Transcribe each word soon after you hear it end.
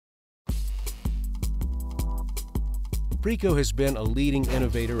Preco has been a leading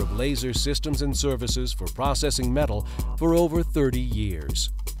innovator of laser systems and services for processing metal for over 30 years.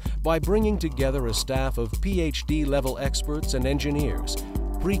 By bringing together a staff of PhD-level experts and engineers,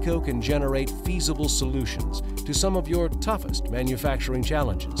 Preco can generate feasible solutions to some of your toughest manufacturing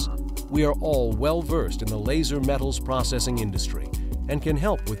challenges. We are all well-versed in the laser metals processing industry and can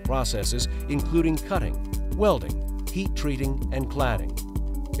help with processes including cutting, welding, heat treating, and cladding.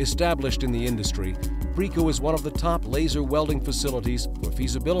 Established in the industry, Preco is one of the top laser welding facilities for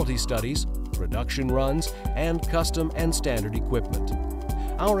feasibility studies, production runs, and custom and standard equipment.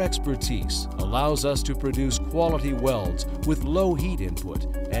 Our expertise allows us to produce quality welds with low heat input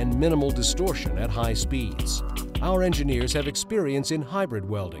and minimal distortion at high speeds. Our engineers have experience in hybrid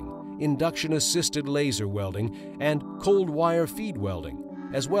welding, induction-assisted laser welding, and cold wire feed welding,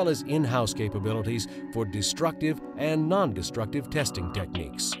 as well as in-house capabilities for destructive and non-destructive testing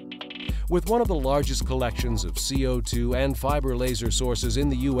techniques. With one of the largest collections of CO2 and fiber laser sources in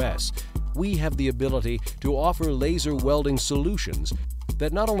the U.S., we have the ability to offer laser welding solutions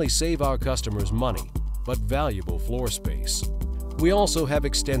that not only save our customers money, but valuable floor space. We also have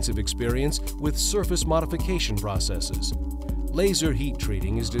extensive experience with surface modification processes. Laser heat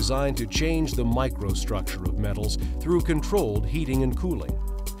treating is designed to change the microstructure of metals through controlled heating and cooling.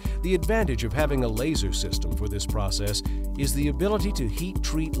 The advantage of having a laser system for this process is the ability to heat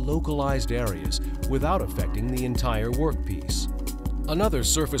treat localized areas without affecting the entire workpiece. Another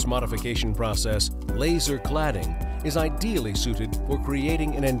surface modification process, laser cladding, is ideally suited for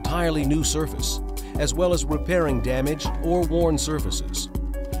creating an entirely new surface, as well as repairing damaged or worn surfaces.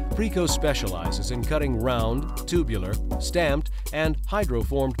 Preco specializes in cutting round, tubular, stamped, and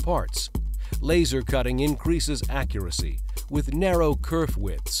hydroformed parts. Laser cutting increases accuracy with narrow kerf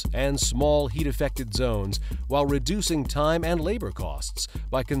widths and small heat-affected zones while reducing time and labor costs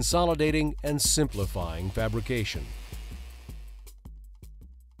by consolidating and simplifying fabrication.